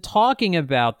offseason talking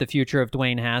about the future of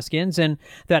Dwayne Haskins and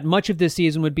that much of this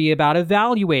season would be about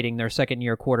evaluating their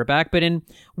second-year quarterback. But in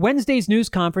Wednesday's news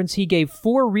conference, he gave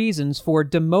 4 reasons for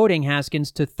demoting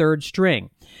Haskins to third string.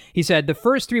 He said the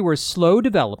first 3 were slow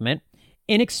development,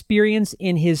 inexperience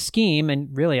in his scheme, and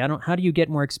really, how do you get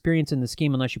more experience in the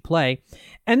scheme unless you play,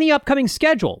 and the upcoming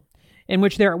schedule, in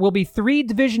which there will be 3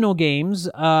 divisional games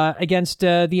against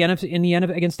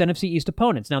NFC East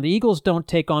opponents. Now, the Eagles don't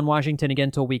take on Washington again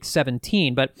until week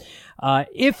 17, but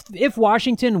if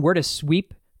Washington were to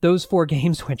sweep those 4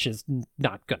 games, which is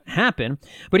not going to happen,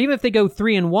 but even if they go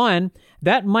 3-1,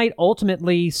 that might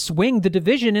ultimately swing the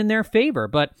division in their favor.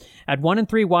 But at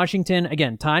 1-3, Washington,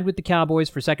 again, tied with the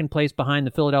Cowboys for second place behind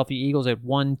the Philadelphia Eagles at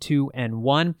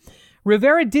 1-2-1.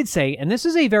 Rivera did say, and this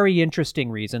is a very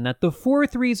interesting reason, that the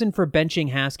 4th reason for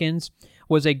benching Haskins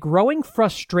was a growing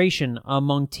frustration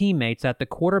among teammates at the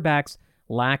quarterback's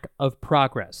lack of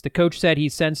progress. The coach said he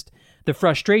sensed the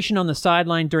frustration on the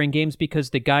sideline during games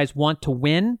because the guys want to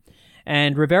win.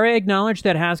 And Rivera acknowledged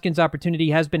that Haskins'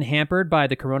 opportunity has been hampered by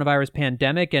the coronavirus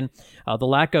pandemic and the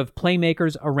lack of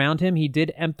playmakers around him. He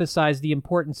did emphasize the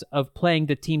importance of playing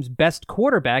the team's best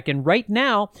quarterback. And right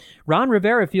now, Ron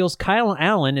Rivera feels Kyle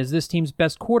Allen is this team's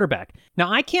best quarterback.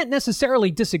 Now, I can't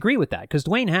necessarily disagree with that because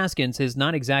Dwayne Haskins has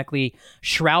not exactly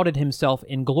shrouded himself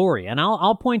in glory. And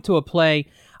I'll point to a play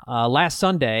last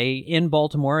Sunday in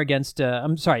Baltimore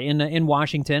in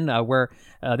Washington, where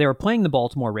they were playing the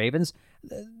Baltimore Ravens.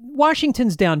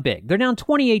 Washington's down big. They're down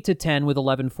 28-10 with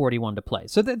 11:41 to play.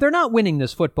 So they're not winning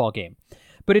this football game.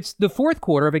 But it's the 4th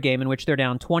quarter of a game in which they're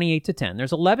down 28-10.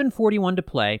 There's 11:41 to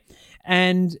play,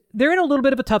 and they're in a little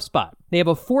bit of a tough spot. They have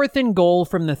a 4th and goal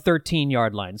from the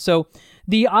 13-yard line. So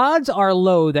the odds are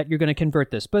low that you're going to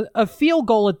convert this. But a field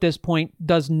goal at this point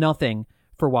does nothing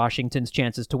for Washington's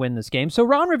chances to win this game. So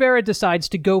Ron Rivera decides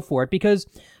to go for it because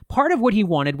part of what he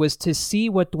wanted was to see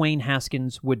what Dwayne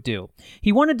Haskins would do.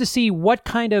 He wanted to see what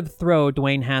kind of throw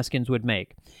Dwayne Haskins would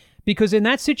make. Because in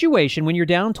that situation, when you're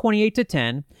down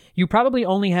 28-10, you probably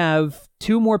only have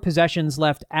 2 more possessions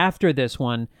left after this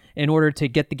one in order to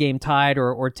get the game tied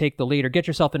or take the lead or get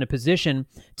yourself in a position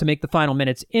to make the final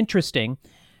minutes interesting.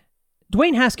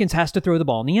 Dwayne Haskins has to throw the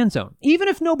ball in the end zone, even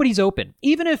if nobody's open,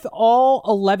 even if all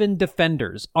 11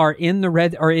 defenders are in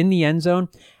the end zone.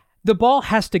 The ball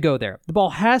has to go there. The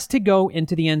ball has to go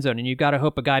into the end zone, and you've got to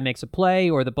hope a guy makes a play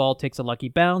or the ball takes a lucky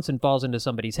bounce and falls into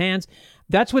somebody's hands.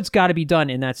 That's what's got to be done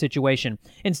in that situation.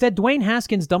 Instead, Dwayne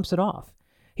Haskins dumps it off.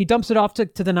 He dumps it off to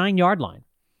the 9-yard line,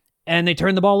 and they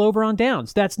turn the ball over on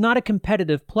downs. That's not a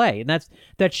competitive play, and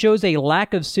that shows a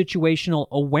lack of situational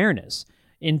awareness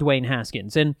in Dwayne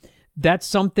Haskins, and that's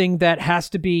something that has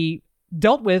to be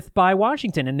dealt with by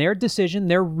Washington, and their decision,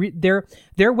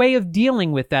 their way of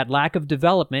dealing with that lack of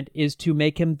development is to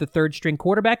make him the third string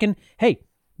quarterback. And hey,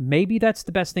 maybe that's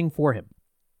the best thing for him.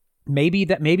 Maybe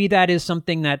that is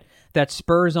something that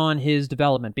spurs on his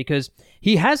development, because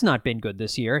he has not been good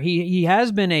this year. He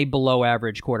has been a below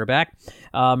average quarterback.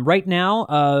 Right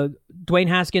now, Dwayne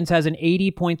Haskins has an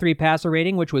 80.3 passer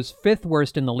rating, which was 5th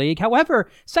worst in the league.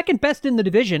 However, second best in the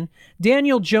division.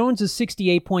 Daniel Jones'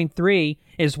 68.3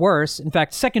 is worse. In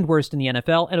fact, second worst in the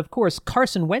NFL. And of course,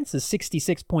 Carson Wentz's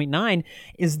 66.9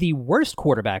 is the worst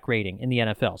quarterback rating in the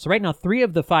NFL. So right now, 3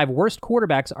 of the 5 worst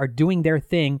quarterbacks are doing their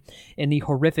thing in the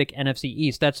horrific NFC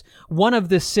East. That's one of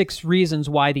the 6 reasons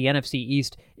why the NFC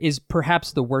East is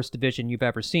perhaps the worst division you've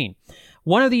ever seen.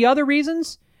 One of the other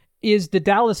reasons is the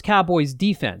Dallas Cowboys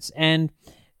defense. And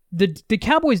the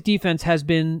Cowboys defense has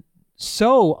been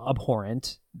so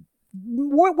abhorrent,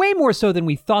 way more so than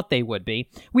we thought they would be.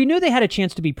 We knew they had a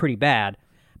chance to be pretty bad,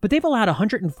 but they've allowed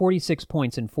 146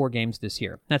 points in 4 games this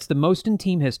year. That's the most in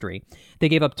team history. They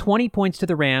gave up 20 points to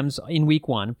the Rams in week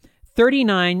 1,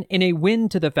 39 in a win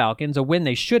to the Falcons, a win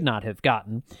they should not have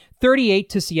gotten, 38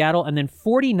 to Seattle, and then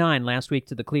 49 last week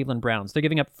to the Cleveland Browns. They're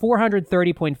giving up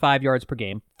 430.5 yards per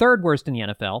game, 3rd worst in the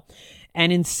NFL,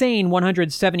 an insane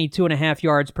 172.5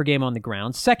 yards per game on the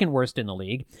ground, 2nd worst in the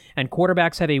league, and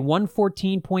quarterbacks have a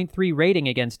 114.3 rating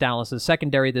against Dallas's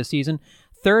secondary this season,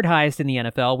 3rd highest in the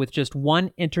NFL, with just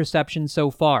 1 interception so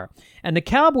far. And the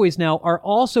Cowboys now are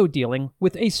also dealing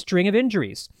with a string of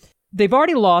injuries. They've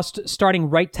already lost starting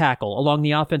right tackle along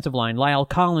the offensive line, La'el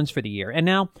Collins, for the year. And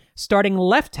now starting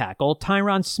left tackle,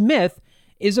 Tyron Smith,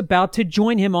 is about to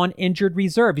join him on injured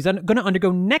reserve. He's going to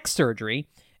undergo neck surgery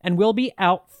and will be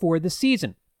out for the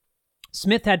season.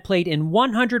 Smith had played in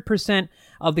 100%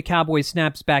 of the Cowboys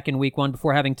snaps back in week 1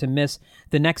 before having to miss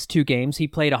the next 2 games. He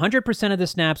played 100% of the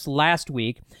snaps last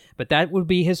week, but that would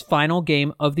be his final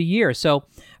game of the year. So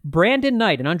Brandon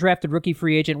Knight, an undrafted rookie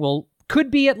free agent,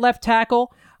 could be at left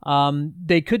tackle.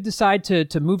 They could decide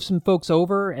to move some folks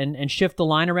over and shift the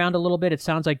line around a little bit. It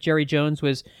sounds like Jerry Jones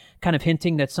was kind of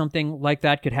hinting that something like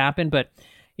that could happen. But,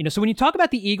 so when you talk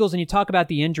about the Eagles and you talk about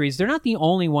the injuries, they're not the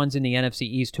only ones in the NFC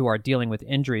East who are dealing with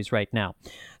injuries right now.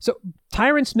 So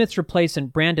Tyron Smith's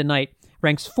replacement, Brandon Knight,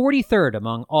 ranks 43rd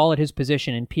among all at his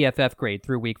position in PFF grade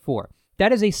through week 4.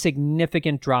 That is a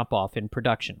significant drop-off in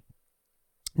production.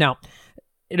 Now,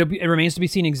 it remains to be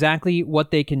seen exactly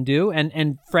what they can do.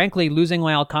 And frankly, losing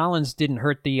La'el Collins didn't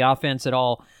hurt the offense at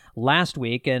all last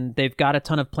week. And they've got a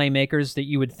ton of playmakers that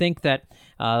you would think that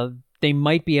they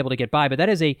might be able to get by. But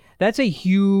that's a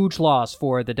huge loss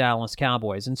for the Dallas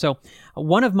Cowboys. And so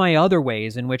one of my other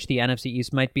ways in which the NFC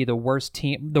East might be the worst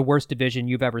division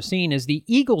you've ever seen is the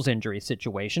Eagles injury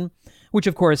situation, which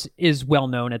of course is well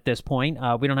known at this point.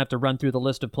 We don't have to run through the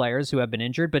list of players who have been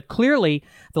injured, but clearly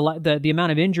the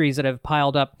amount of injuries that have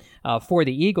piled up for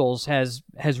the Eagles has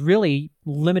really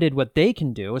limited what they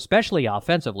can do, especially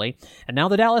offensively. And now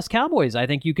the Dallas Cowboys, I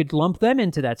think you could lump them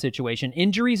into that situation.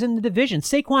 Injuries in the division.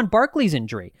 Saquon Barkley's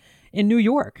injury in New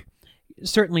York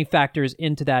certainly factors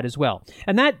into that as well.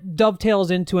 And that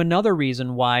dovetails into another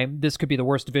reason why this could be the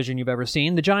worst division you've ever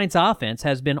seen. The Giants' offense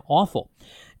has been awful.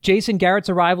 Jason Garrett's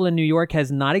arrival in New York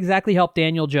has not exactly helped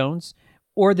Daniel Jones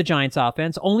or the Giants'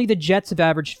 offense. Only the Jets have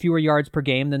averaged fewer yards per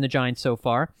game than the Giants so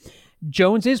far.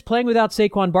 Jones is playing without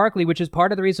Saquon Barkley, which is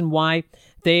part of the reason why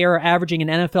they are averaging an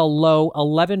NFL low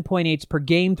 11.8 per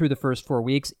game through the first 4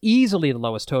 weeks, easily the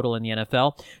lowest total in the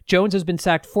NFL. Jones has been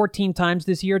sacked 14 times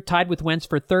this year, tied with Wentz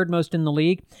for 3rd most in the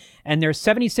league, and their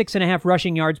 76.5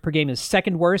 rushing yards per game is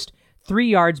 2nd worst, 3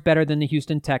 yards better than the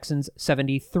Houston Texans'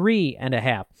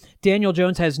 73.5. Daniel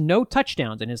Jones has no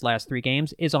touchdowns in his last 3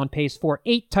 games, is on pace for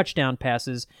 8 touchdown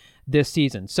passes this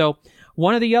season. So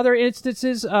one of the other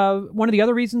instances, one of the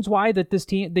other reasons why that this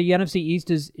team, the NFC East,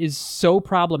 is so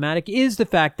problematic is the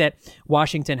fact that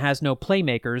Washington has no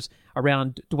playmakers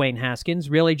around Dwayne Haskins.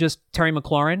 Really, just Terry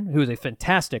McLaurin, who is a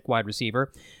fantastic wide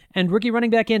receiver, and rookie running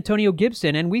back Antonio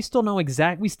Gibson, and we still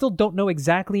don't know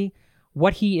exactly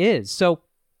what he is. So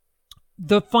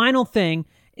the final thing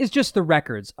is just the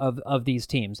records of these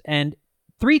teams, and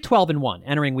 3-12-1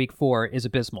 entering Week 4 is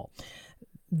abysmal.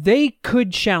 They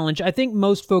could challenge. I think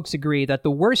most folks agree that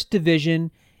the worst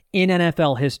division in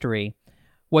NFL history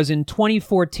was in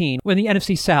 2014 when the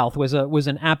NFC South was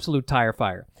an absolute tire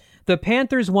fire. The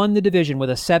Panthers won the division with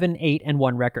a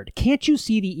 7-8-1 record. Can't you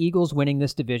see the Eagles winning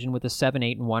this division with a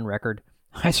 7-8-1 record?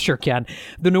 I sure can.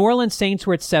 The New Orleans Saints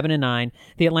were at 7-9.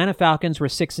 The Atlanta Falcons were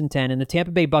 6-10, and the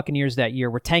Tampa Bay Buccaneers that year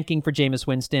were tanking for Jameis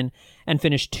Winston and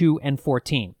finished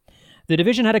 2-14. The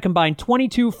division had a combined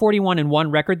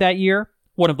 22-41-1 record that year.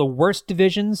 One of the worst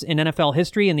divisions in NFL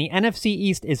history, and the NFC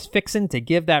East is fixing to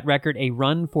give that record a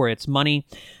run for its money.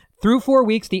 Through 4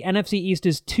 weeks, the NFC East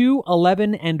is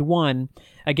 2-11-1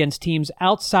 against teams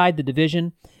outside the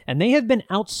division, and they have been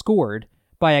outscored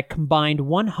by a combined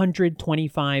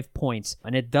 125 points,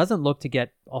 and it doesn't look to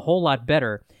get a whole lot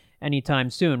better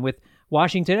anytime soon with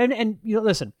Washington. And you know,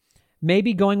 listen,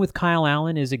 maybe going with Kyle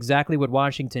Allen is exactly what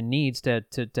Washington needs to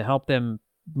help them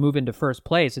move into first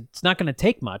place. It's not going to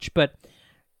take much, but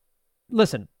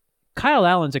listen, Kyle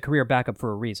Allen's a career backup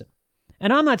for a reason.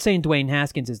 And I'm not saying Dwayne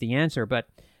Haskins is the answer, but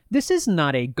this is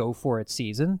not a go-for-it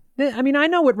season. I mean, I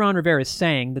know what Ron Rivera is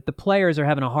saying, that the players are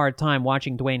having a hard time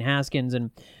watching Dwayne Haskins and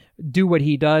do what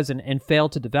he does and fail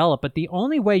to develop, but the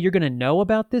only way you're going to know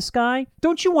about this guy,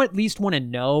 don't you at least want to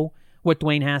know what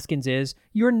Dwayne Haskins is?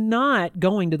 You're not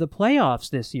going to the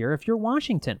playoffs this year if you're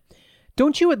Washington.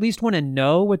 Don't you at least want to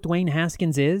know what Dwayne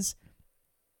Haskins is?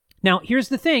 Now, here's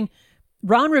the thing.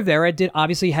 Ron Rivera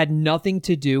obviously had nothing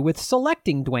to do with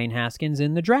selecting Dwayne Haskins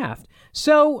in the draft.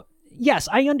 So, yes,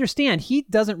 I understand he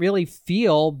doesn't really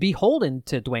feel beholden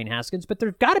to Dwayne Haskins, but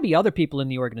there's got to be other people in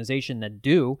the organization that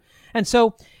do. And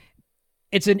so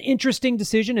it's an interesting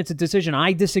decision. It's a decision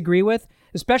I disagree with,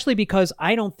 especially because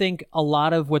I don't think a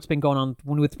lot of what's been going on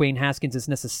with Dwayne Haskins is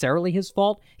necessarily his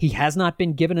fault. He has not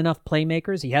been given enough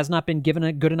playmakers. He has not been given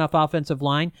a good enough offensive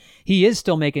line. He is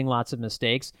still making lots of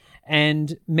mistakes.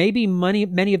 And maybe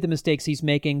many of the mistakes he's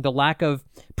making, the lack of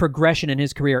progression in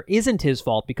his career, isn't his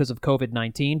fault because of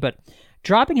COVID-19. But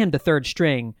dropping him to third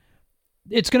string,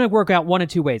 it's going to work out one of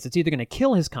two ways. It's either going to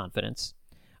kill his confidence,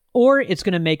 or it's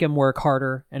going to make him work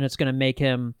harder, and it's going to make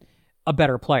him a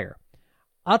better player.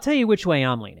 I'll tell you which way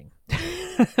I'm leaning.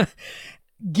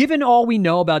 Given all we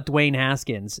know about Dwayne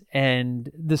Haskins and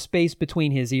the space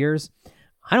between his ears,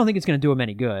 I don't think it's going to do him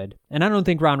any good. And I don't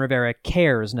think Ron Rivera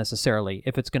cares necessarily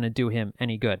if it's going to do him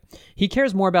any good. He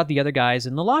cares more about the other guys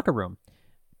in the locker room.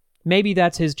 Maybe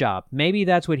that's his job. Maybe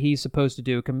that's what he's supposed to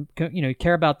do.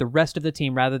 Care about the rest of the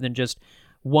team rather than just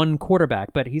one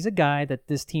quarterback. But he's a guy that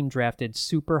this team drafted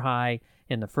super high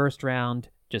in the first round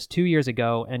just 2 years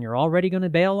ago, and you're already going to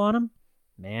bail on him?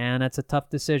 Man, that's a tough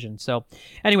decision. So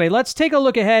anyway, let's take a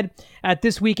look ahead at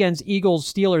this weekend's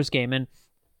Eagles-Steelers game. And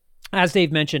as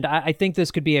Dave mentioned, I think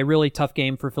this could be a really tough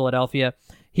game for Philadelphia.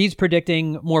 He's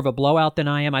predicting more of a blowout than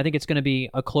I am. I think it's going to be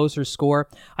a closer score.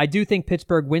 I do think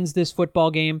Pittsburgh wins this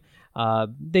football game.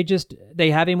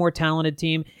 They have a more talented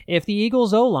team. If the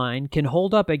Eagles O-line can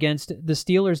hold up against the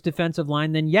Steelers defensive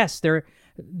line, then yes,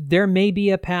 there may be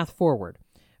a path forward.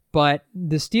 But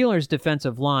the Steelers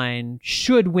defensive line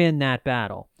should win that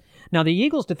battle. Now, the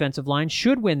Eagles defensive line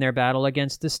should win their battle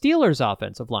against the Steelers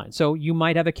offensive line. So you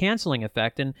might have a canceling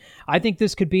effect. And I think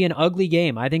this could be an ugly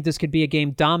game. I think this could be a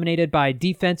game dominated by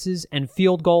defenses and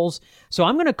field goals. So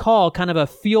I'm going to call kind of a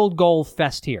field goal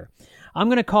fest here. I'm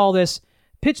going to call this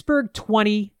Pittsburgh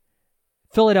 20,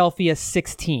 Philadelphia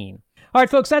 16. All right,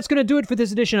 folks, that's going to do it for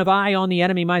this edition of Eye on the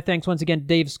Enemy. My thanks once again to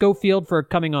Dave Schofield for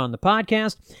coming on the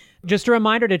podcast. Just a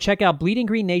reminder to check out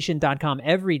bleedinggreennation.com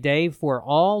every day for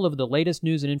all of the latest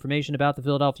news and information about the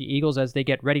Philadelphia Eagles as they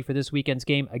get ready for this weekend's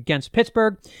game against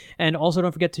Pittsburgh. And also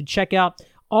don't forget to check out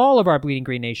all of our Bleeding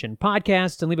Green Nation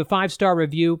podcasts and leave a 5-star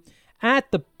review at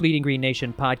the Bleeding Green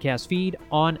Nation podcast feed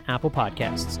on Apple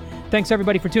Podcasts. Thanks,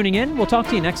 everybody, for tuning in. We'll talk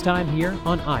to you next time here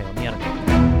on Eye on the Enemy.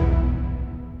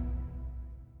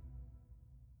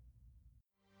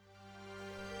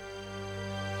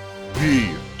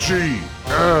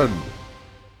 BGN.